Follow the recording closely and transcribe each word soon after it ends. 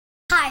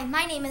Hi,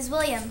 my name is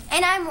William.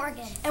 And I'm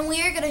Morgan. And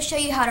we are going to show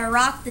you how to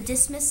rock the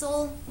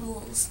dismissal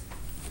rules.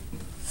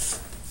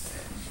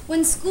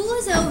 When school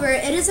is over,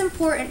 it is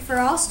important for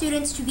all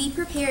students to be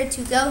prepared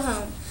to go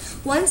home.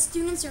 Once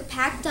students are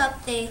packed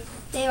up, they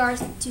are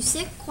to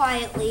sit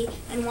quietly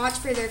and watch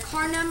for their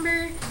car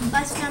number,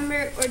 bus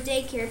number, or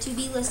daycare to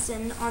be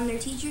listed on their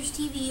teacher's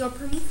TV or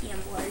Promethean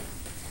board.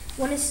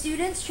 When a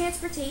student's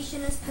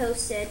transportation is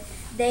posted,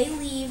 they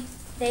leave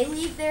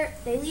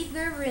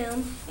their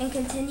room and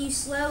continue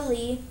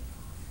slowly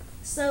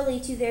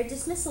to their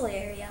dismissal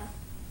area.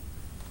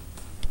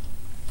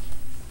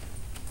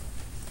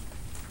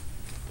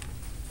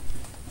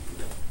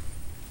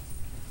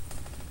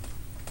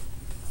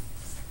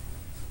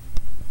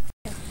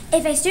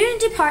 If a student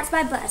departs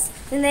by bus,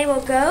 then they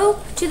will go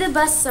to the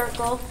bus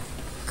circle.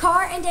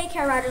 Car and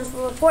daycare riders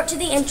will report to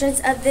the entrance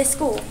of this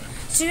school.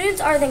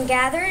 Students are then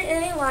gathered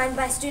in a line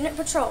by student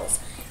patrols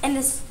and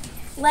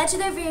led to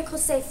their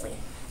vehicles safely.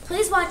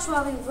 Please watch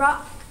while we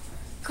rock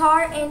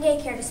car and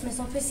daycare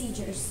dismissal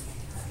procedures.